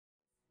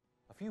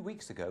few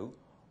weeks ago,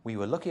 we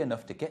were lucky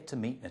enough to get to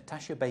meet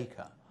Natasha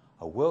Baker,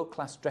 a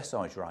world-class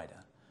dressage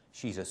rider.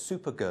 She's a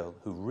super girl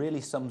who really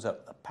sums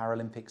up the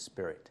Paralympic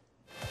spirit.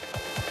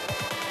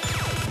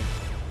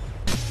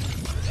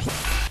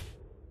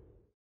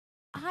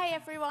 Hi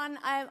everyone,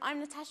 I'm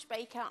Natasha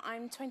Baker,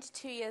 I'm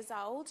 22 years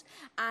old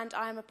and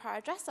I'm a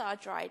para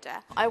dressage rider.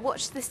 I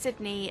watched the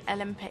Sydney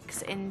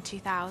Olympics in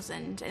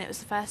 2000 and it was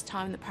the first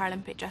time that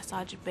Paralympic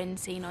dressage had been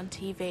seen on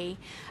TV,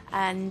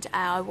 and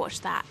I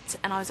watched that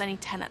and I was only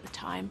 10 at the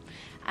time,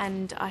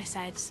 and I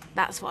said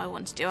that's what I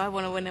want to do, I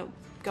want to win a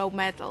gold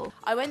medal.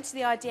 I went to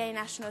the IDA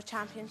National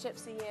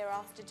Championships the year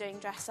after doing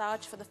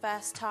dressage for the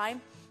first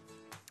time,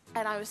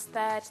 and I was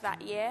third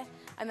that year,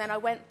 and then I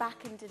went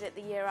back and did it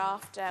the year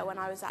after when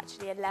I was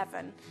actually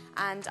 11,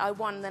 and I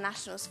won the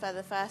nationals for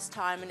the first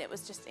time, and it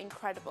was just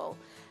incredible.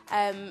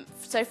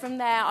 So from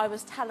there I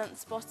was talent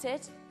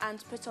spotted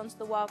and put onto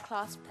the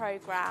world-class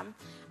programme,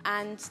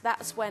 and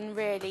that's when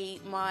really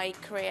my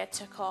career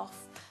took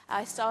off.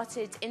 I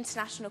started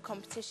international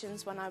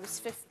competitions when I was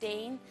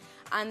 15,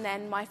 and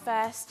then my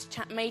first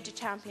major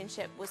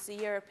championship was the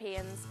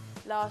Europeans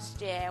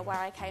last year, where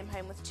I came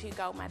home with 2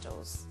 gold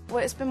medals.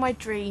 Well, it's been my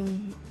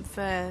dream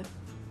for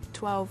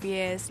 12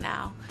 years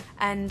now,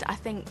 and I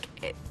think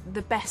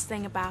the best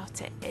thing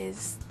about it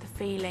is the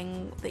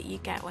feeling that you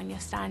get when you're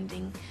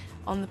standing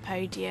on the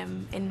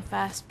podium in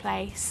first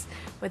place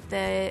with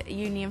the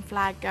Union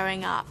flag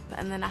going up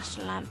and the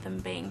national anthem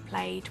being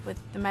played with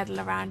the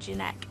medal around your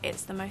neck.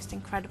 It's the most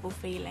incredible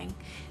feeling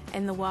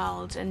in the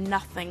world, and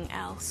nothing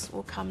else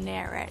will come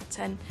near it,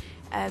 and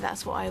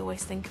that's what I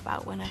always think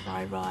about whenever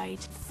I ride.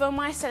 For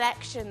my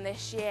selection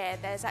this year,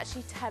 there's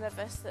actually 10 of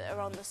us that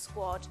are on the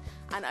squad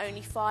and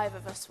only 5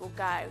 of us will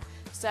go.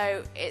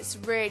 So it's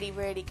really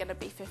going to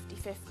be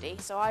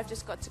 50-50. So I've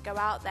just got to go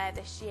out there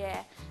this year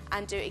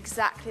and do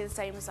exactly the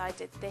same as I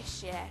did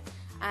this year.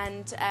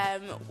 And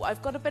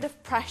I've got a bit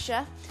of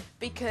pressure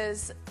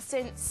because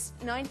since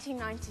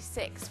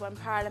 1996, when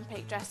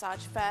Paralympic dressage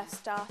first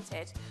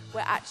started,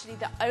 we're actually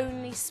the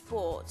only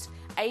sport,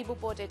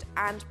 able-bodied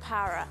and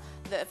para,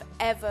 that have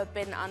ever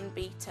been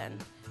unbeaten.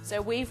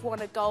 So we've won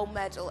a gold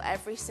medal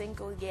every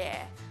single year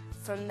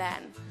from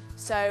then.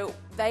 So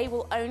they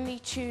will only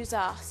choose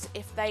us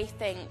if they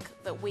think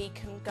that we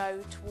can go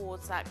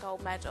towards that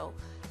gold medal.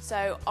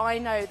 So I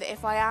know that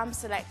if I am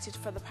selected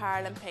for the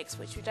Paralympics,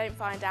 which we don't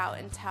find out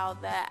until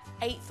the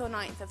 8th or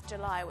 9th of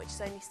July, which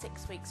is only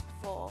 6 weeks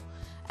before,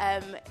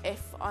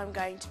 if I'm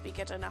going to be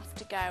good enough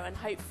to go, and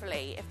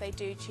hopefully if they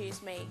do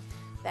choose me,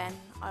 then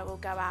I will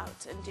go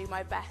out and do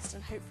my best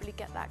and hopefully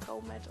get that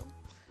gold medal.